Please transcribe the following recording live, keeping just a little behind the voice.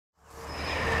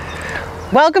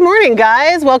Well, good morning,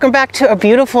 guys. Welcome back to a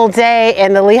beautiful day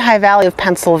in the Lehigh Valley of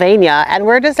Pennsylvania, and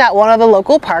we're just at one of the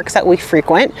local parks that we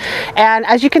frequent. And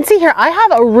as you can see here, I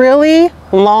have a really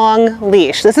long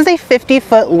leash. This is a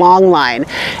 50-foot long line,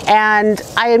 and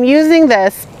I am using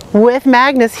this with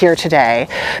Magnus here today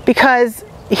because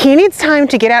he needs time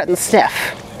to get out and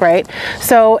sniff, right?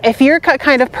 So if you're the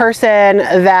kind of person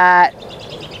that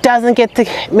doesn't get to,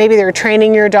 maybe they're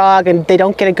training your dog and they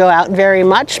don't get to go out very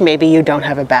much, maybe you don't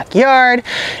have a backyard,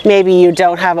 maybe you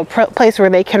don't have a place where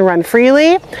they can run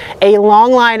freely, a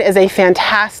long line is a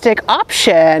fantastic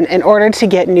option in order to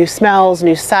get new smells,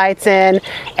 new sights in,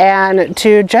 and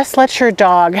to just let your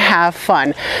dog have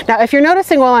fun. Now, if you're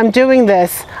noticing while I'm doing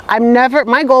this,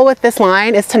 my goal with this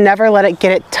line is to never let it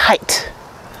get it tight.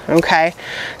 Okay,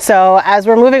 so as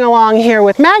we're moving along here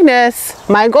with Magnus,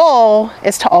 my goal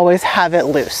is to always have it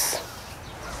loose.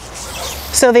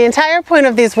 So the entire point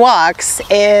of these walks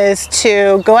is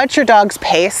to go at your dog's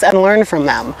pace and learn from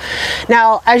them.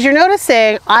 Now, as you're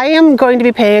noticing, I am going to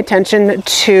be paying attention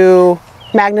to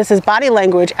Magnus's body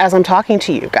language as I'm talking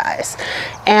to you guys,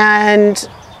 and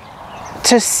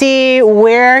to see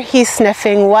where he's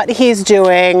sniffing, what he's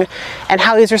doing, and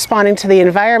how he's responding to the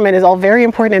environment is all very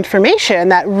important information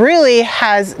that really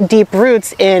has deep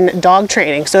roots in dog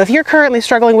training. So if you're currently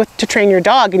struggling to train your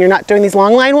dog and you're not doing these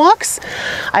long line walks,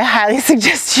 I highly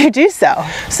suggest you do so.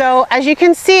 So as you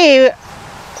can see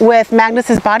with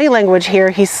Magnus's body language here,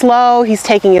 he's slow, he's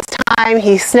taking his time,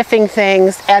 he's sniffing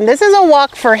things, and this is a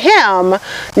walk for him,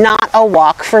 not a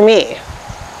walk for me.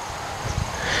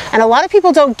 And a lot of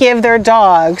people don't give their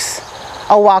dogs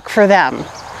a walk for them.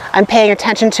 I'm paying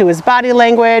attention to his body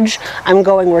language, I'm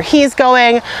going where he's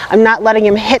going, I'm not letting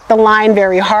him hit the line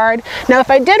very hard. Now, if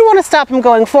I did want to stop him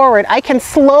going forward, I can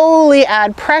slowly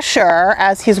add pressure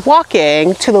as he's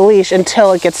walking to the leash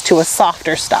until it gets to a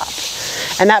softer stop.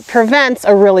 And that prevents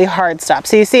a really hard stop.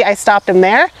 So you see, I stopped him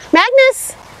there.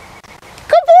 Magnus,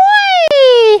 good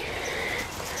boy!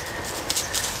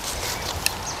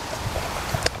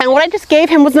 And what I just gave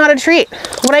him was not a treat.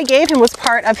 What I gave him was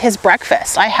part of his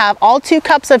breakfast. I have all 2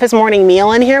 cups of his morning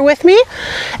meal in here with me,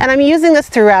 and I'm using this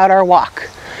throughout our walk.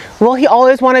 Will he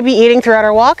always want to be eating throughout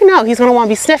our walk? No, he's going to want to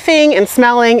be sniffing and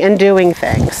smelling and doing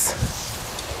things.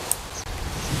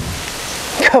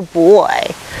 Good boy.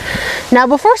 Now,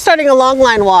 before starting a long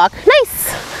line walk,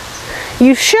 nice,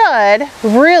 you should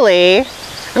really,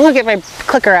 I'm going to get my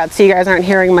clicker out so you guys aren't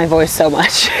hearing my voice so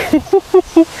much.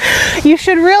 You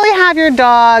should really have your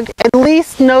dog at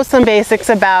least know some basics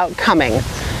about coming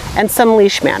and some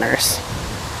leash manners.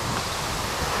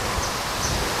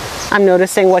 I'm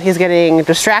noticing what he's getting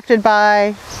distracted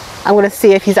by. I'm going to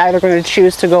see if he's either going to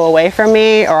choose to go away from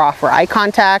me or offer eye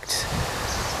contact.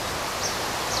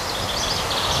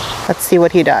 Let's see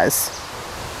what he does.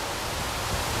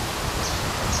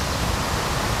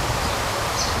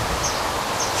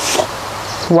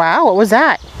 Wow, what was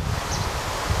that?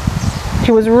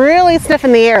 He was really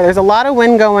sniffing the air. There's a lot of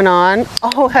wind going on.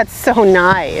 Oh, that's so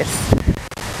nice.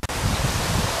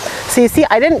 So you see,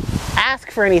 I didn't ask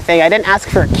for anything. I didn't ask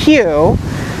for a cue.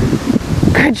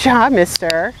 Good job,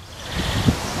 mister.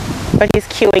 But he's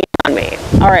cueing on me.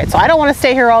 All right, so I don't want to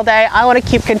stay here all day. I want to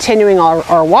keep continuing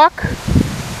our walk.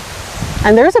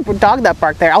 And there's a dog that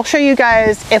barked there. I'll show you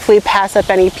guys, if we pass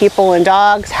up any people and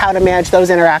dogs, how to manage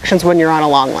those interactions when you're on a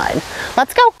long line.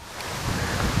 Let's go.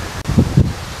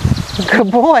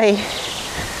 Good boy.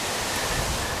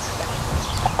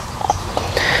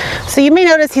 So you may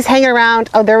notice he's hanging around.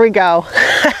 Oh, there we go.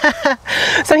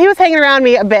 So he was hanging around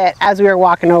me a bit as we were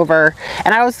walking over,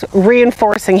 and I was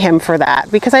reinforcing him for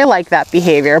that because I like that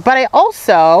behavior. But I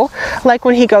also like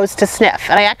when he goes to sniff,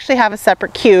 and I actually have a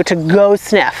separate cue to go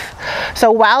sniff.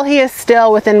 So while he is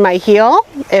still within my heel,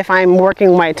 if I'm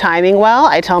working my timing well,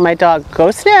 I tell my dog, go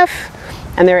sniff,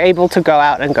 and they're able to go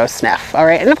out and go sniff. All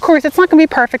right, and of course it's not gonna be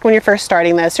perfect when you're first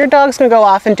starting this. Your dog's gonna go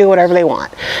off and do whatever they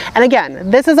want. And again,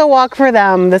 this is a walk for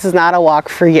them, this is not a walk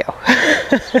for you.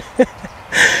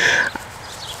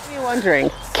 You're wondering,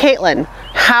 Caitlin,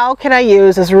 how can I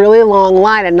use this really long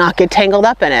line and not get tangled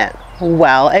up in it?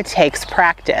 Well, it takes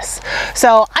practice.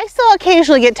 So I still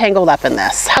occasionally get tangled up in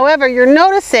this. However, you're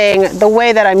noticing the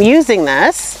way that I'm using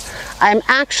this, I'm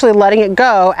actually letting it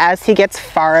go as he gets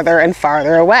farther and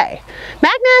farther away.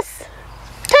 Magnus,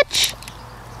 touch.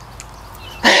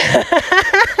 And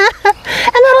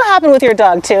that'll happen with your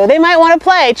dog too. They might want to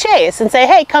play chase and say,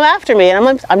 hey, come after me.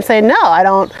 And I'm saying, no, I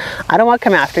don't want to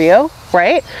come after you,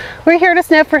 right? We're here to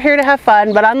sniff, we're here to have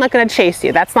fun, but I'm not going to chase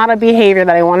you. That's not a behavior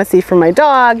that I want to see from my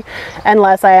dog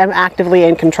unless I am actively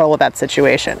in control of that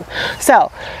situation.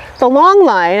 So The long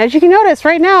line, as you can notice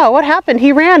right now, what happened?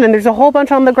 He ran and there's a whole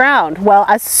bunch on the ground. Well,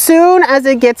 as soon as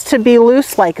it gets to be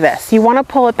loose like this, you want to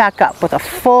pull it back up with a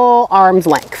full arm's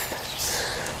length.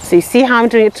 So you see how I'm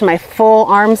doing it to my full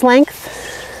arm's length?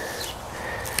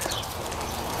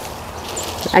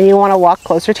 And you want to walk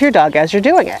closer to your dog as you're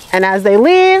doing it. And as they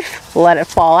leave, let it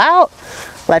fall out.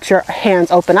 Let your hands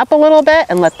open up a little bit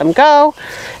and let them go.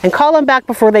 And call them back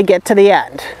before they get to the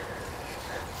end.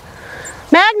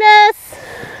 Magnus!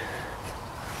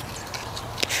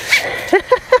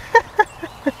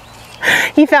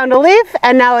 He found a leaf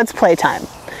and now it's playtime.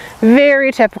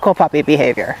 Very typical puppy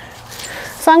behavior.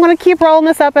 So I'm going to keep rolling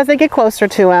this up as I get closer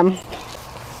to him.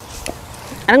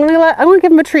 And I'm going to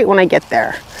give him a treat when I get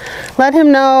there. Let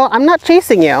him know I'm not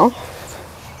chasing you.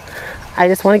 I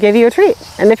just want to give you a treat.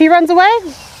 And if he runs away,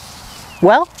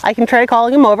 well, I can try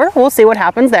calling him over. We'll see what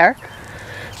happens there.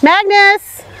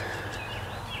 Magnus!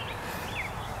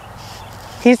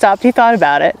 He stopped, he thought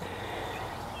about it.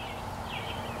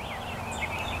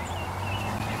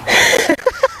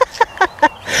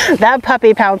 That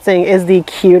puppy pouncing is the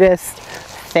cutest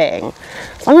thing.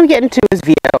 So I'm going to get into his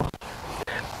view.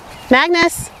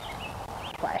 Magnus,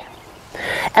 play.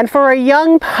 And for a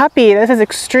young puppy, this is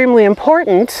extremely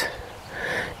important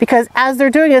because as they're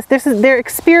doing this, they're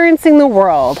experiencing the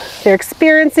world. They're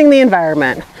experiencing the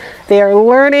environment. They are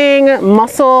learning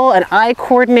muscle and eye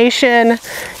coordination.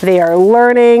 They are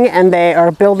learning and they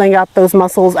are building up those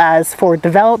muscles as for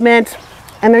development.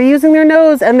 And they're using their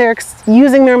nose and they're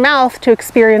using their mouth to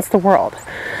experience the world.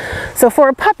 So for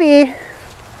a puppy,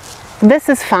 this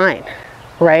is fine,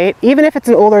 right? Even if it's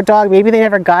an older dog, maybe they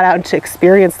never got out to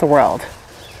experience the world.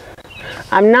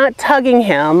 I'm not tugging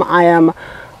him. I am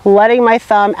letting my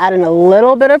thumb add in a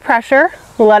little bit of pressure,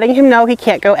 letting him know he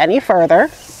can't go any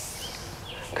further.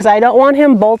 Because I don't want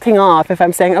him bolting off if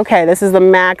I'm saying, okay, this is the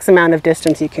max amount of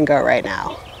distance you can go right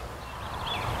now.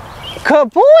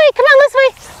 Good boy, come on this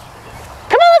way.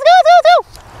 Come on, let's go.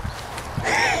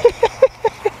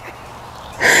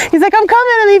 He's like, I'm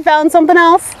coming, and he found something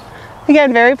else.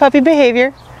 Again, very puppy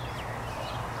behavior.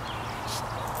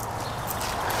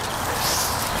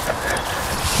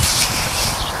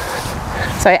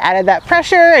 So I added that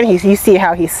pressure, and you see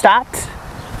how he stopped.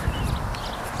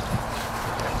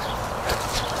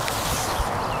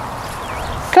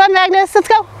 Come on, Magnus, let's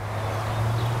go.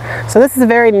 So this is a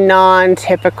very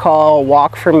non-typical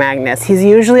walk for Magnus. He's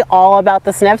usually all about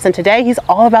the sniffs, and today he's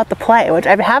all about the play, which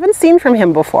I haven't seen from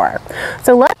him before.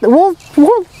 So we'll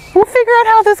figure out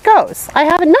how this goes. I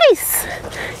have it nice.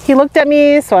 He looked at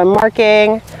me, so I'm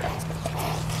marking.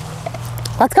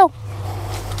 Let's go.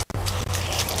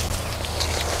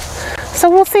 So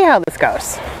we'll see how this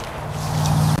goes.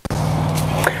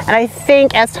 And I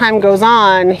think as time goes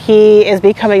on, he is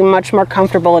becoming much more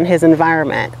comfortable in his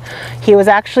environment. He was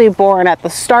actually born at the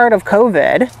start of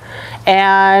COVID,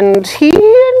 and he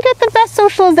didn't get the best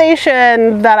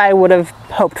socialization that I would have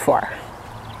hoped for.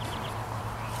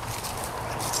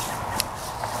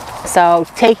 So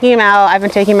taking him out, I've been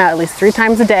taking him out at least 3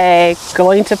 times a day,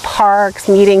 going to parks,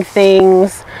 meeting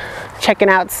things, checking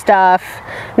out stuff.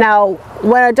 Now,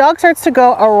 when a dog starts to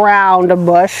go around a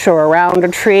bush or around a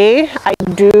tree, I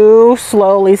do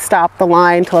slowly stop the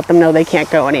line to let them know they can't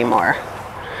go anymore.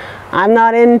 I'm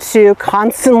not into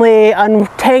constantly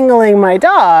untangling my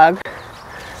dog.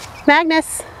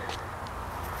 Magnus.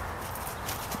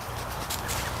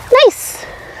 Nice.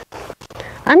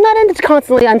 I'm not into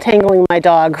constantly untangling my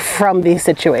dog from these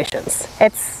situations.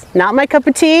 It's not my cup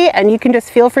of tea, and you can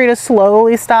just feel free to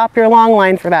slowly stop your long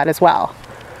line for that as well.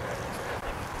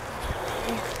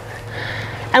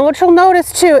 And what you'll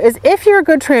notice too is if you're a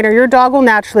good trainer, your dog will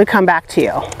naturally come back to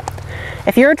you.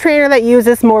 If you're a trainer that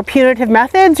uses more punitive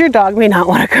methods, your dog may not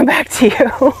want to come back to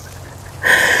you.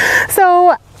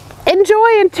 So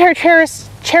enjoy and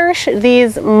cherish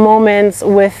these moments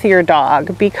with your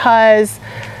dog, because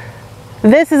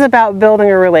this is about building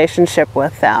a relationship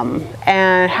with them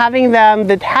and having them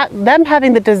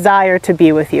having the desire to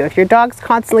be with you. If your dog's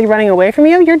constantly running away from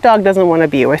you, your dog doesn't want to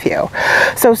be with you.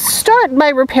 So start by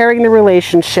repairing the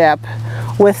relationship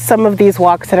with some of these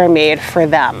walks that are made for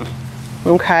them.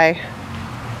 Okay.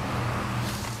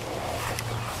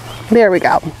 There we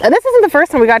go. And this isn't the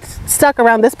first time we got stuck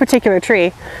around this particular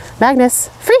tree. Magnus,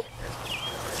 free.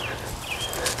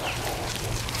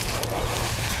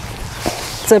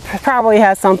 So it probably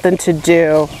has something to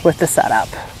do with the setup.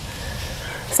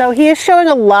 So he is showing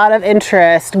a lot of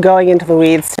interest going into the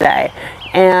weeds today.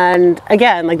 And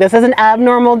again, like, this is an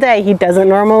abnormal day. He doesn't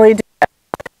normally do that.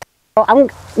 So I'm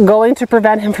going to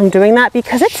prevent him from doing that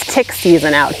because it's tick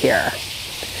season out here.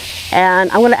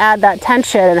 And I'm going to add that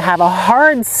tension and have a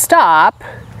hard stop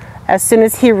as soon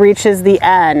as he reaches the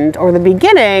end or the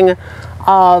beginning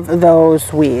of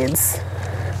those weeds.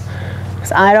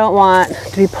 So I don't want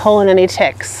to be pulling any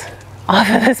ticks off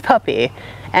of this puppy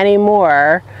any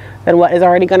more than what is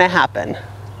already going to happen.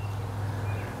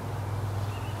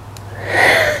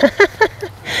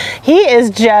 He is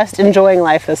just enjoying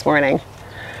life this morning.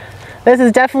 This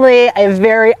is definitely a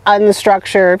very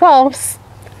unstructured, well,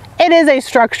 it is a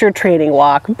structured training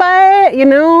walk, but you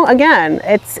know, again,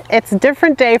 it's a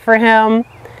different day for him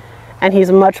and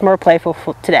he's much more playful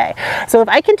today. So if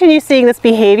I continue seeing this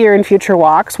behavior in future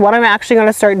walks, what I'm actually going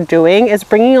to start doing is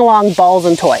bringing along balls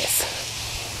and toys.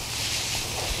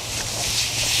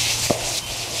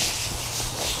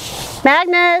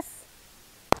 Magnus!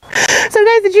 So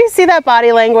guys, did you see that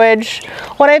body language?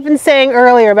 What I've been saying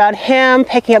earlier about him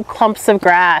picking up clumps of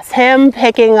grass, him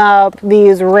picking up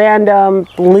these random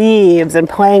leaves and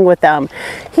playing with them.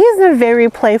 He's in a very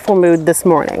playful mood this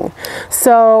morning.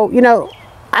 So, you know,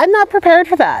 I'm not prepared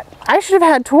for that. I should have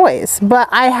had toys, but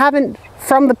I haven't,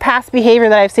 from the past behavior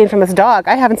that I've seen from this dog,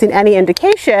 I haven't seen any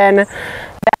indication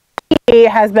that he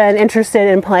has been interested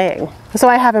in playing. So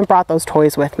I haven't brought those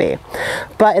toys with me.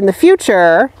 But in the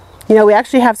future, you know, we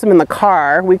actually have some in the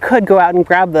car. We could go out and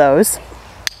grab those.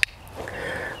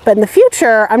 But in the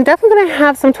future, I'm definitely going to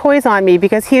have some toys on me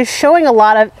because he is showing a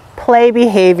lot of play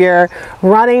behavior,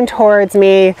 running towards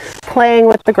me, playing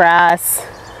with the grass.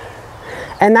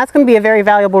 And that's going to be a very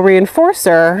valuable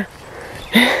reinforcer.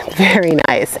 Very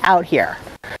nice out here.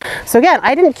 So again,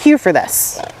 I didn't cue for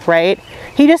this, right?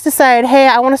 He just decided, hey,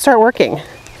 I want to start working.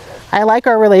 I like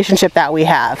our relationship that we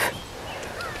have.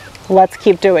 Let's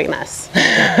keep doing this.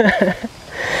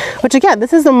 Which again,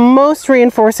 this is the most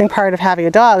reinforcing part of having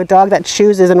a dog that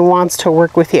chooses and wants to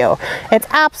work with you. It's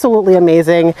absolutely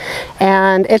amazing,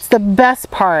 and it's the best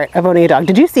part of owning a dog.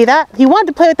 Did you see that? He wanted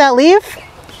to play with that leaf.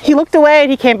 He looked away and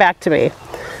he came back to me.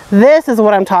 This is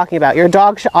what I'm talking about. Your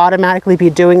dog should automatically be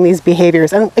doing these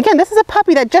behaviors. And again, this is a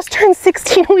puppy that just turned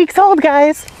 16 weeks old,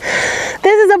 guys.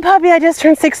 This is a puppy that just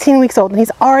turned 16 weeks old, and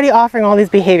he's already offering all these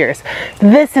behaviors.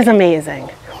 This is amazing.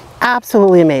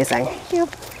 Absolutely amazing. Thank you.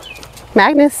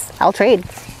 Magnus, I'll trade.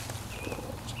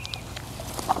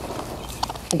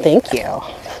 Thank you.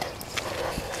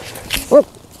 Whoop,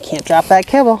 can't drop that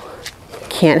kibble.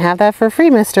 Can't have that for free,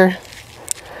 mister.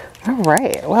 All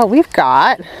right, well, we've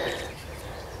got...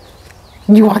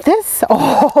 You want this?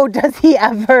 Oh, does he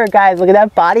ever? Guys, look at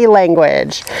that body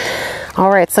language. All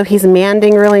right, so he's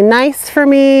manding really nice for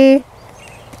me.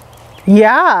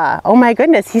 Yeah, oh my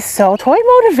goodness, he's so toy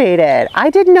motivated. I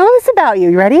didn't know this about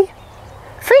you. You ready?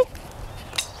 Free.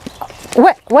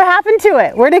 What happened to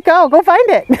it? Where'd it go? Go find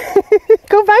it.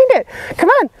 Go find it. Come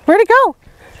on, where'd it go?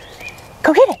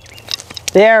 Go get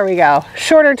it. There we go.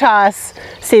 Shorter toss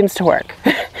seems to work.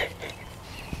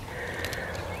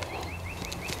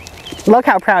 Look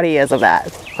how proud he is of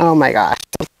that. Oh my gosh.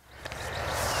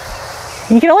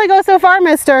 You can only go so far,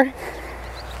 mister.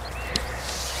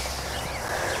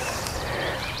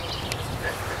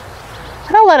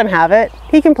 I'll let him have it.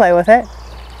 He can play with it.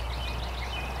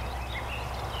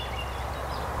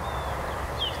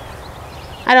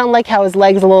 I don't like how his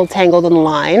leg's a little tangled in the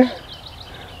line,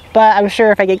 but I'm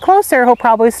sure if I get closer, he'll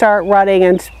probably start running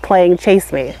and playing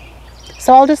chase me.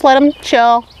 So I'll just let him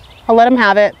chill. I'll let him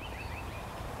have it.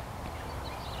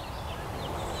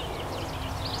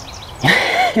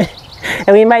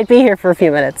 And we might be here for a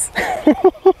few minutes.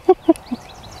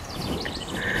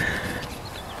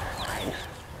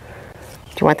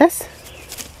 Do you want this?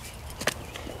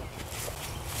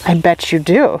 I bet you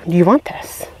do. Do you want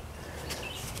this?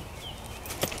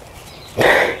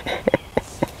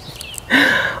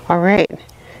 All right.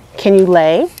 Can you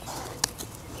lay?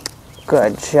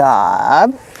 Good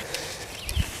job.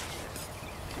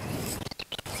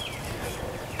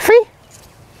 Free.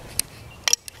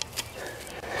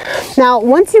 Now,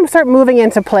 once you start moving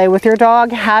into play with your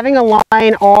dog, having a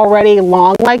line already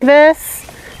long like this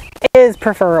is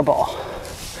preferable.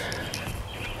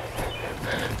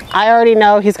 I already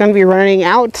know he's going to be running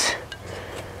out.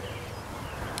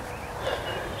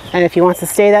 And if he wants to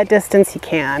stay that distance, he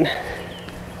can.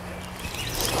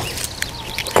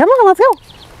 Come on, let's go.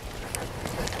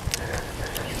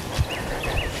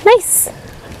 Nice.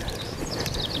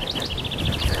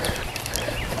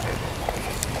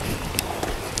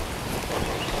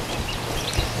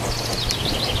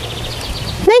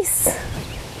 Nice.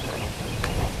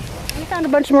 We found a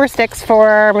bunch more sticks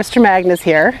for Mr. Magnus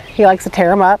here. He likes to tear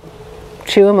them up,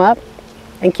 chew them up,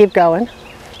 and keep going.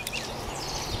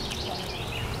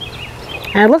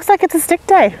 And it looks like it's a stick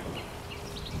day.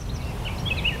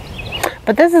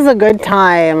 But this is a good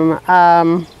time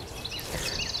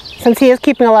since he is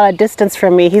keeping a lot of distance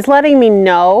from me, he's letting me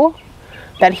know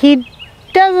that he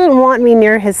doesn't want me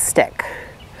near his stick.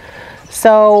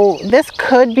 So this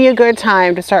could be a good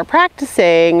time to start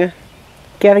practicing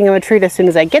giving him a treat as soon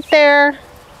as I get there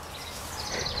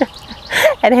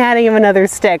and handing him another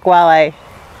stick while I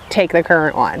take the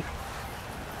current one.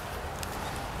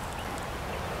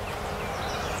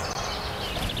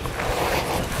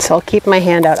 So I'll keep my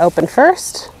hand out open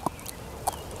first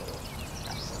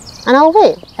and I'll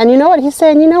wait. And you know what he's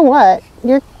saying? You know what?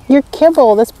 Your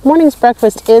kibble, this morning's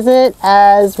breakfast isn't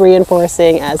as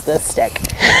reinforcing as this stick.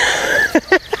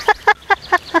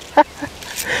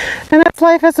 And that's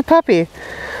life as a puppy.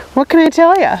 What can I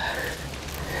tell you?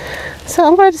 So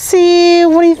I'm going to see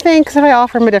what he thinks if I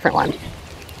offer him a different one.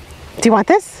 Do you want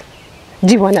this?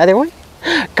 Do you want another one?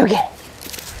 Go get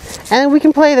it. And then we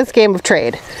can play this game of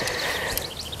trade.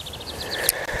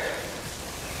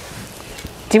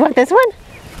 Do you want this one?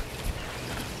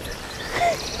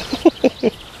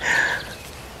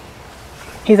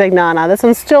 He's like, no, this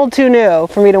one's still too new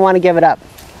for me to want to give it up.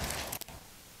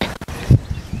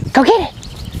 Go get it.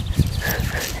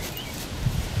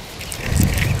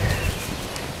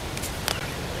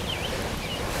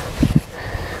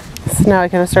 So now I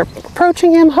can start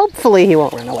approaching him. Hopefully he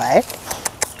won't run away.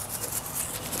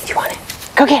 Do you want it?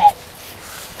 Go get it.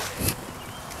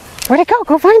 Where'd it go?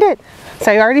 Go find it.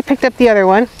 So I already picked up the other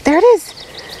one. There it is.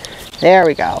 There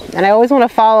we go. And I always want to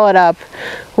follow it up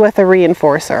with a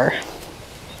reinforcer.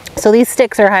 So these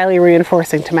sticks are highly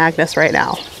reinforcing to Magnus right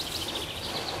now.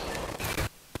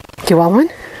 Do you want one?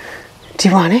 Do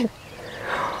you want it?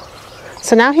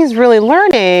 So now he's really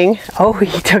learning. Oh,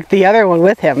 he took the other one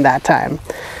with him that time.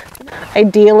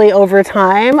 Ideally, over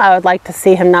time, I would like to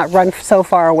see him not run so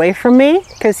far away from me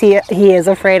because he is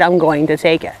afraid I'm going to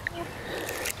take it.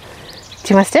 Do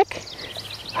you want a stick?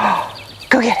 Oh,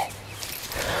 go get it.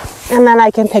 And then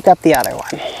I can pick up the other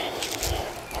one.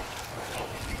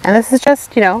 And this is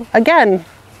just, you know, again,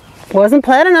 wasn't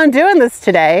planning on doing this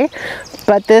today,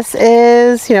 but this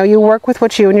is, you know, you work with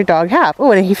what you and your dog have.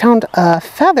 Oh, and he found a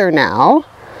feather now.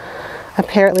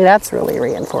 Apparently that's really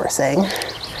reinforcing.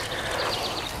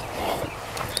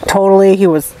 Totally, he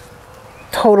was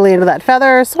totally into that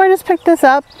feather, so I just picked this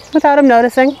up without him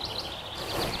noticing. Do you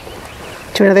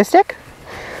want another stick?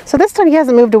 So this time he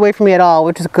hasn't moved away from me at all,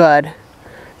 which is good.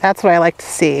 That's what I like to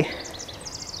see.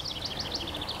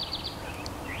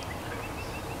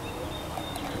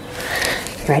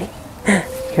 You ready?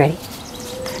 You ready?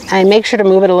 And I make sure to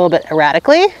move it a little bit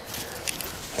erratically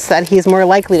so that he's more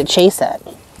likely to chase it.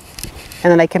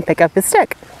 And then I can pick up his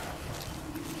stick.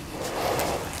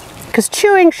 Because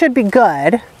chewing should be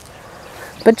good,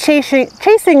 but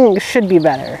chasing should be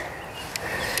better.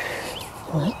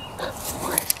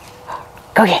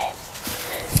 Go get it.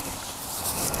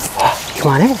 You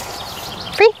want it?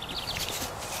 Free.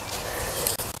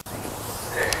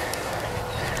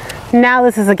 Now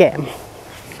this is a game.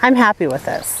 I'm happy with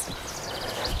this.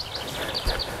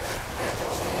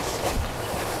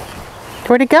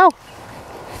 Where'd it go?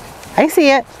 I see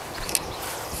it.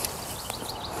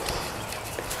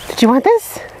 Did you want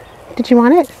this? Did you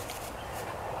want it?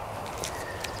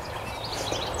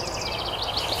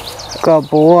 Good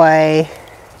boy.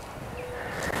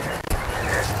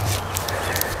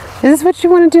 Is this what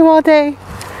you want to do all day?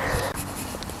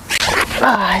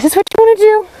 Is this what you want to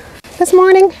do this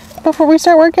morning before we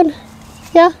start working?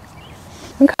 Yeah?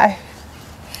 Okay.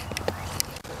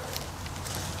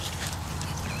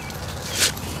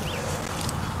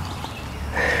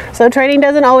 So training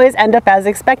doesn't always end up as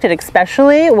expected,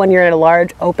 especially when you're in a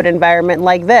large open environment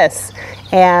like this.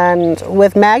 And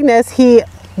with Magnus, he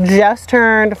just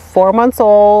turned 4 months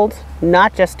old,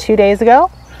 not just 2 days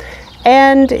ago.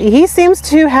 And he seems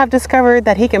to have discovered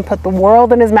that he can put the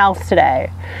world in his mouth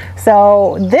today.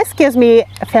 So this gives me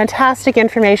fantastic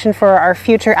information for our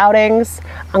future outings.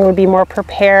 I'm going to be more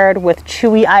prepared with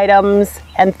chewy items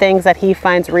and things that he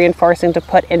finds reinforcing to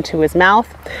put into his mouth.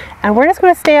 And we're just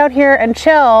going to stay out here and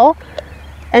chill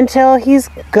until he's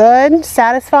good,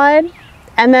 satisfied.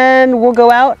 And then we'll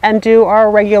go out and do our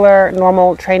regular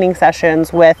normal training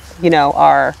sessions with, you know,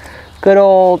 our good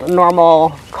old normal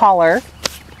collar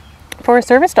for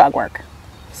service dog work.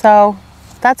 So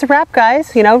that's a wrap,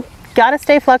 guys. You know, gotta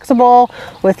stay flexible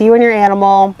with you and your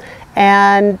animal,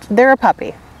 and they're a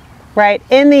puppy, right?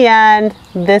 In the end,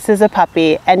 this is a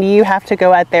puppy and you have to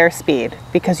go at their speed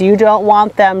because you don't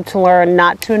want them to learn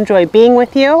not to enjoy being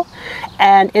with you.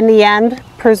 And in the end,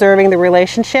 preserving the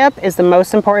relationship is the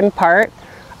most important part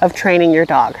of training your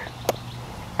dog.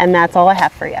 And that's all I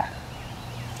have for you.